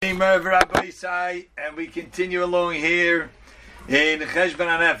And we continue along here in Cheshbon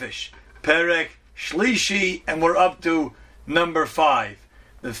HaNefesh, Perek Shlishi, and we're up to number 5.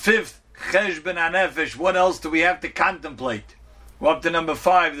 The 5th Cheshbon HaNefesh. What else do we have to contemplate? We're up to number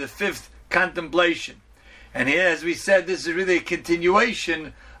 5, the 5th contemplation. And here, as we said, this is really a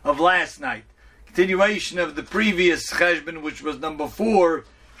continuation of last night. Continuation of the previous Cheshbon, which was number 4,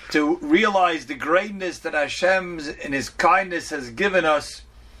 to realize the greatness that Hashem in His kindness has given us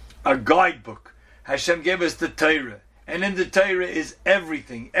a guidebook. Hashem gave us the Torah, and in the Torah is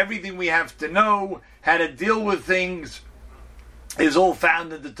everything. Everything we have to know, how to deal with things, is all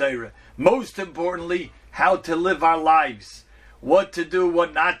found in the Torah. Most importantly, how to live our lives, what to do,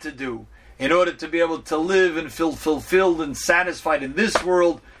 what not to do, in order to be able to live and feel fulfilled and satisfied in this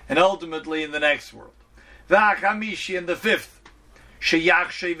world and ultimately in the next world. V'achamishi, and the 5th,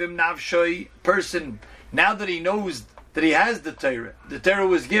 sheyachshevim nafshoy, person, now that he knows that he has the Torah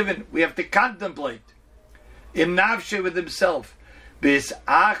was given, we have to contemplate im nafshe, with himself, bis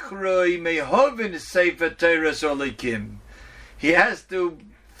achroi mehovin sefer Torah solikim. He has to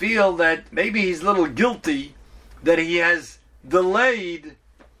feel that maybe he's a little guilty that he has delayed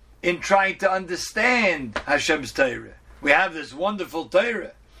in trying to understand Hashem's Torah. We have this wonderful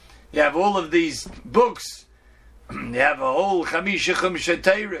Torah. You have all of these books. You have a whole Chamisha Chumsha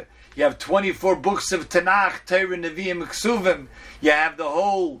Torah. You have 24 books of Tanakh, Torah, Nevi'im, Ksuvim. You have the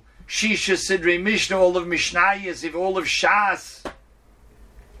whole Shisha, Sidrei Mishnah, all of Mishnayos, all of Shas.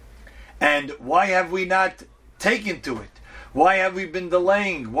 And why have we not taken to it? Why have we been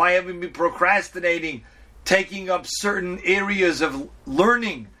delaying? Why have we been procrastinating, taking up certain areas of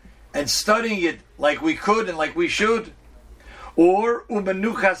learning and studying it like we could and like we should? Or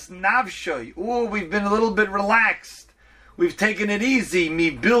umenuchas navshoy, we've been a little bit relaxed. We've taken it easy.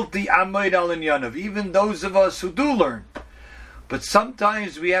 Mi bilti amoid al inyanov. Even those of us who do learn, but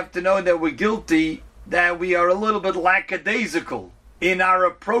sometimes we have to know that we're guilty, that we are a little bit lackadaisical in our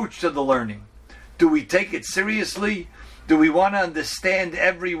approach to the learning. Do we take it seriously? Do we want to understand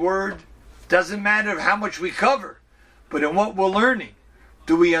every word? Doesn't matter how much we cover, but in what we're learning,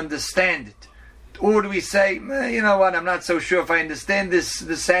 do we understand it? Or do we say, you know what, I'm not so sure if I understand this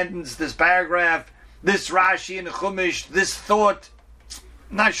sentence, this paragraph, this Rashi in the Chumash, this thought.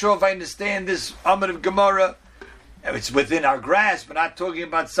 I'm not sure if I understand this Amud of Gemara. It's within our grasp. We're not talking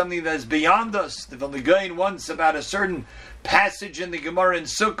about something that is beyond us. The Vilna Gaon once, about a certain passage in the Gemara in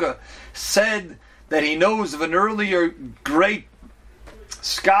Sukkah, said that he knows of an earlier great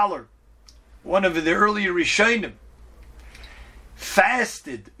scholar, one of the earlier Rishonim,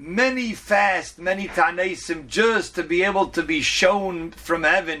 fasted many Tanaisim just to be able to be shown from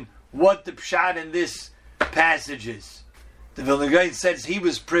heaven what the pshat in this passage is. The Vilna Gaon says he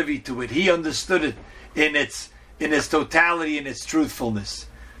was privy to it. He understood it in its totality, in its truthfulness.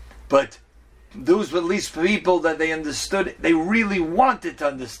 But those were at least people that they understood it. They really wanted to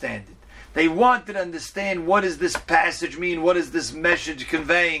understand it. They wanted to understand, what does this passage mean? What is this message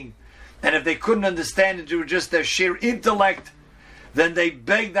conveying? And if they couldn't understand it through just their sheer intellect, then they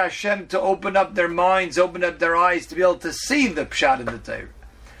begged Hashem to open up their minds, open up their eyes to be able to see the pshat in the Torah.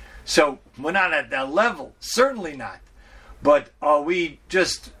 So we're not at that level, certainly not. But are we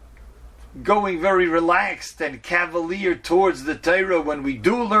just going very relaxed and cavalier towards the Torah when we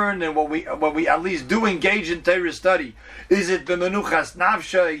do learn and when we at least do engage in Torah study? Is it b'menuchas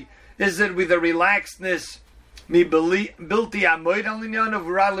nafshay? Is it with a relaxedness? We're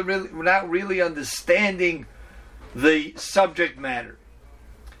not really understanding the subject matter.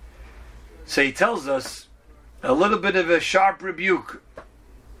 So he tells us a little bit of a sharp rebuke,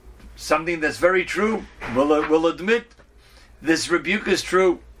 something that's very true. We'll admit this rebuke is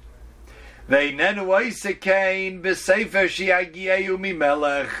true. Let's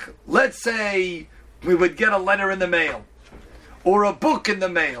say we would get a letter in the mail or a book in the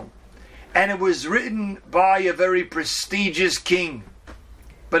mail, and it was written by a very prestigious king.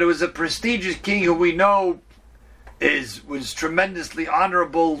 But it was a prestigious king who we know was tremendously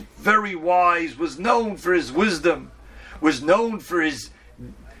honorable, very wise, was known for his wisdom, was known for his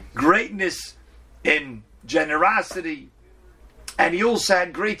greatness in generosity, and he also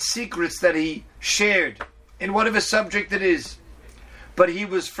had great secrets that he shared in whatever subject it is. But he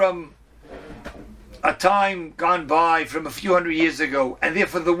was from a time gone by, from a few hundred years ago, and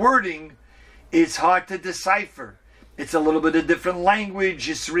therefore the wording is hard to decipher. It's a little bit of different language,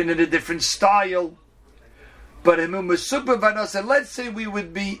 it's written in a different style. But let's say we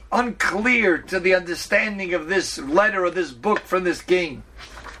would be unclear to the understanding of this letter or this book from this king,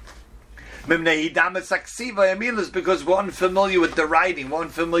 because we're unfamiliar with the writing, we're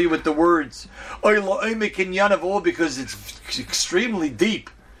unfamiliar with the words, or because it's extremely deep.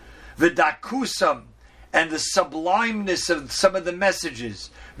 v'dakusam, and the sublimeness of some of the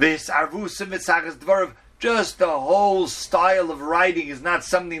messages, v'hisarvusim v'tzagas dvarav, just the whole style of writing is not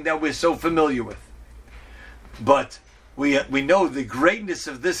something that we're so familiar with. But we know the greatness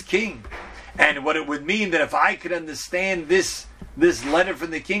of this king, and what it would mean that if I could understand this letter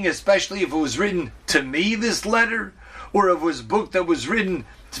from the king, especially if it was written to me, this letter, or if it was a book that was written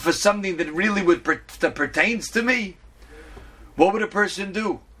for something that really that pertains to me, what would a person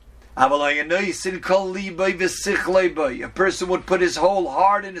do? A person would put his whole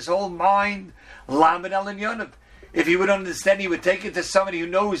heart and his whole mind, if he would understand, he would take it to somebody who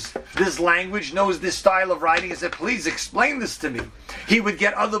knows this language, knows this style of writing, and say, please explain this to me. He would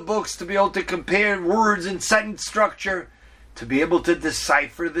get other books to be able to compare words and sentence structure, to be able to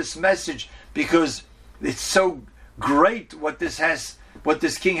decipher this message, because it's so great what this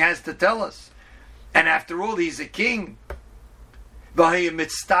king has to tell us. And after all, he's a king. And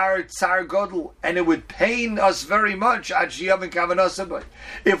it would pain us very much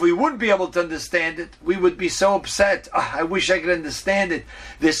if we wouldn't be able to understand it. We would be so upset. I wish I could understand it.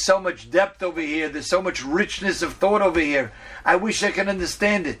 There's so much depth over here. There's so much richness of thought over here. I wish I could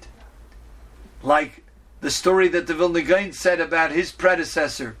understand it. Like the story that the Vilna Gaon said about his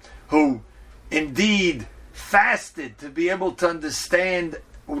predecessor, who indeed fasted to be able to understand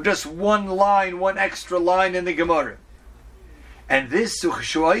just one extra line in the Gemara. And this, we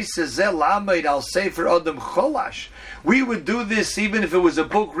would do this even if it was a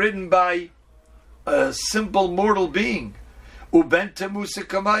book written by a simple mortal being.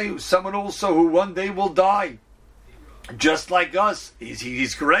 Someone also who one day will die. Just like us.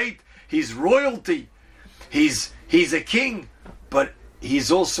 He's great. He's royalty. He's a king. But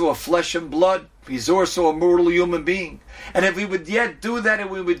he's also a flesh and blood. He's also a mortal human being. And if we would yet do that, and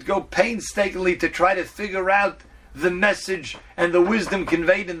we would go painstakingly to try to figure out the message and the wisdom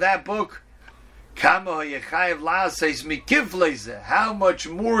conveyed in that book, how much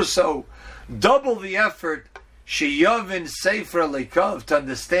more so, double the effort, to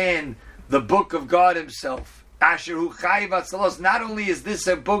understand the book of God Himself. Not only is this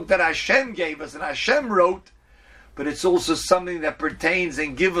a book that Hashem gave us and Hashem wrote, but it's also something that pertains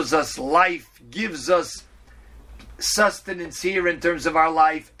and gives us life, gives us sustenance here in terms of our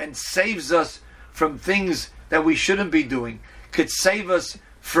life, and saves us from things that we shouldn't be doing, could save us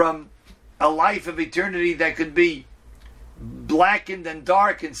from a life of eternity that could be blackened and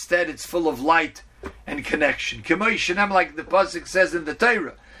dark. Instead, it's full of light and connection. Like the pasuk says in the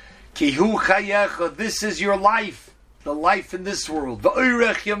Torah, Kihu chayecha, this is your life, the life in this world,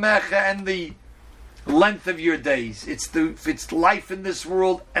 v'oirech yamecha, and the length of your days. It's life in this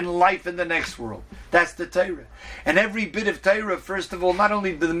world and life in the next world. That's the Torah. And every bit of Torah, first of all, not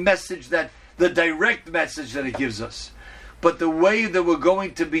only the message the direct message that it gives us, but the way that we're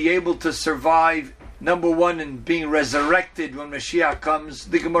going to be able to survive, number one, in being resurrected when Mashiach comes.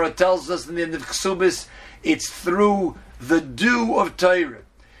 The Gemara tells us in the end of Ksubis, it's through the dew of Torah.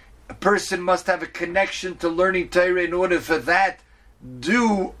 A person must have a connection to learning Torah in order for that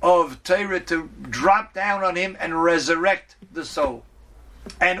dew of Torah to drop down on him and resurrect the soul.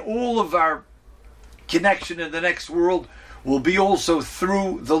 And all of our connection in the next world will be also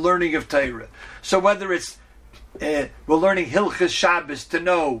through the learning of Torah. So whether it's we're learning Hilchas Shabbos to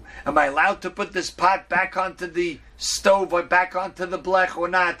know, am I allowed to put this pot back onto the stove or back onto the blech or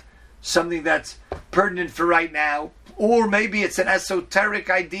not? Something that's pertinent for right now. Or maybe it's an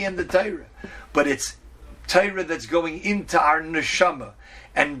esoteric idea in the Torah. But it's Torah that's going into our neshama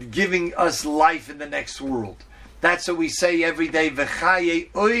and giving us life in the next world. That's what we say every day,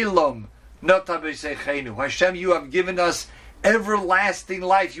 V'chaye oilam. Hashem, you have given us everlasting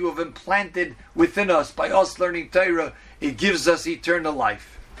life. You have implanted within us by us learning Torah. It gives us eternal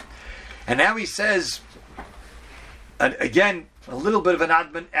life. And now he says, again, a little bit of an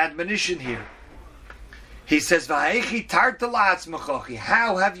admonition here. He says, how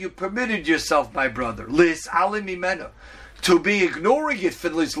have you permitted yourself, my brother, to be ignoring it for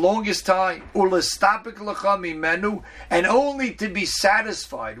this longest time, and only to be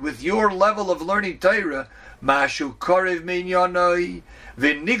satisfied with your level of learning Torah,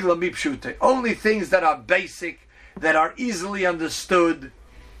 only things that are basic, that are easily understood,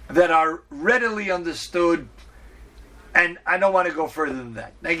 that are readily understood, and I don't want to go further than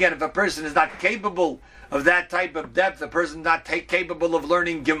that. Again, if a person is not capable of that type of depth, a person is not capable of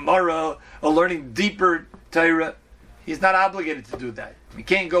learning Gemara or learning deeper Torah, he's not obligated to do that. We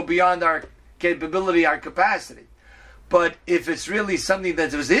can't go beyond our capability, our capacity. But if it's really something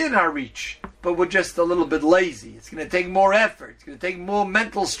that was in our reach, but we're just a little bit lazy, it's going to take more effort, it's going to take more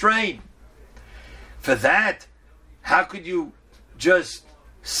mental strain. For that, how could you just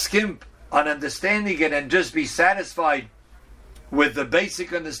skimp on understanding it and just be satisfied with the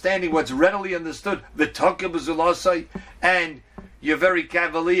basic understanding, what's readily understood, and you're very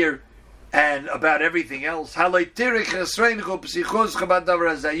cavalier and about everything else. You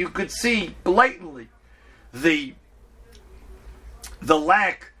could see blatantly the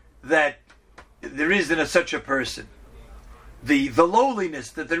lack that there is in such a person, the lowliness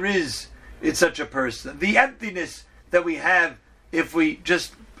that there is in such a person, the emptiness that we have if we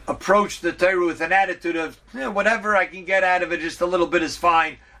just approach the Torah with an attitude of whatever I can get out of it, just a little bit is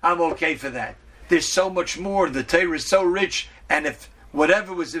fine, I'm okay for that. There's so much more. The Torah is so rich, and if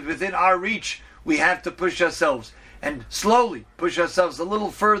whatever was within our reach, we have to push ourselves and slowly push ourselves a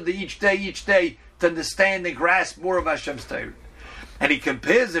little further each day to understand and grasp more of Hashem's Torah. And he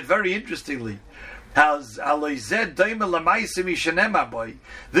compares it very interestingly. This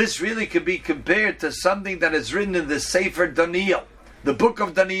really could be compared to something that is written in the Sefer Daniel, the book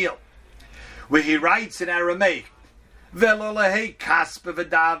of Daniel, where he writes in Aramaic, to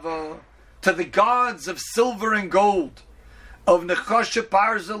the gods of silver and gold, of Nechosha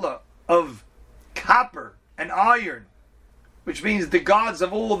Parzilla, of copper and iron, which means the gods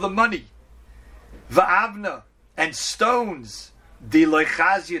of all the money, Va'avna, and stones, Diloi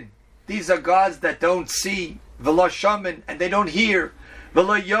Chazyan. These are gods that don't see, V'lo Shaman, and they don't hear,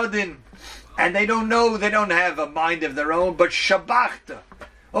 V'lo Yodin, and they don't know, they don't have a mind of their own, but Shabachta.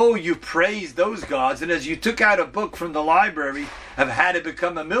 Oh, you praise those gods, and as you took out a book from the library of how to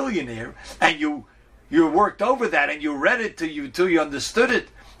become a millionaire, and you worked over that, and you read it till you understood it,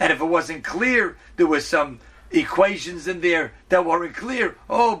 and if it wasn't clear, there were some equations in there that weren't clear.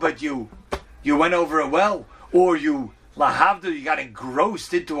 Oh, but you went over it well, or you got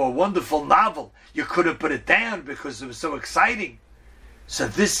engrossed into a wonderful novel. You couldn't put it down because it was so exciting. So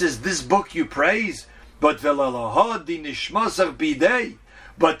this book you praise, but to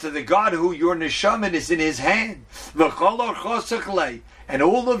the God who your neshamin is in His hand, and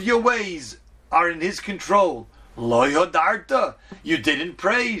all of your ways are in His control. You didn't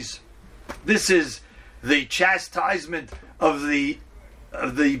praise. This is the chastisement of the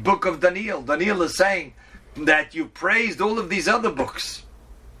book of Daniel. Daniel is saying that you praised all of these other books,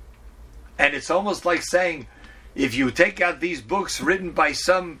 and it's almost like saying, if you take out these books written by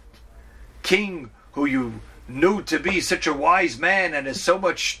some king who you knew to be such a wise man and has so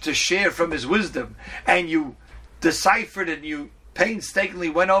much to share from his wisdom, and you deciphered and you painstakingly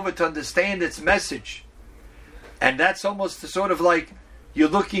went over to understand its message, and that's almost sort of like you're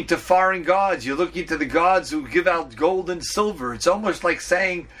looking to foreign gods, you're looking to the gods who give out gold and silver. It's almost like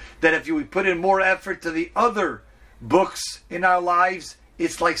saying that if we put in more effort to the other books in our lives,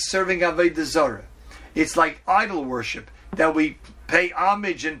 it's like serving Avodah Zarah. It's like idol worship, that we pay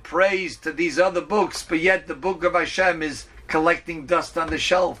homage and praise to these other books, but yet the book of Hashem is collecting dust on the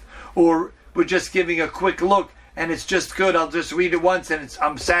shelf, or we're just giving a quick look and it's just good, I'll just read it once and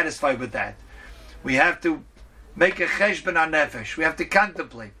I'm satisfied with that. We have to make a cheshbon nefesh. We have to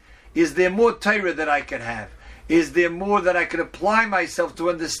contemplate, is there more Torah that I can have? Is there more that I can apply myself to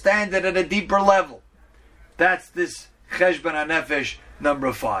understand it at a deeper level? That's this cheshbon nefesh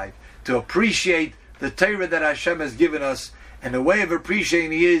number 5. To appreciate the Torah that Hashem has given us, and the way of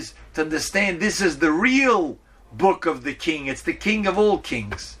appreciating it is to understand this is the real book of the King. It's the King of all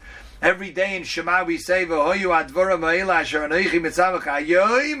kings. Every day in Shema we say, that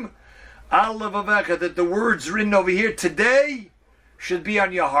the words written over here today should be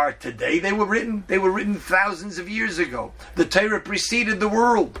on your heart today. They were written thousands of years ago. The Torah preceded the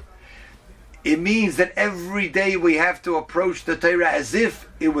world. It means that every day we have to approach the Torah as if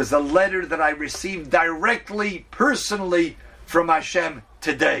it was a letter that I received directly, personally from Hashem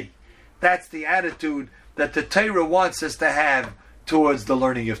today. That's the attitude that the Torah wants us to have towards the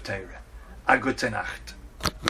learning of Torah. A gute Nacht.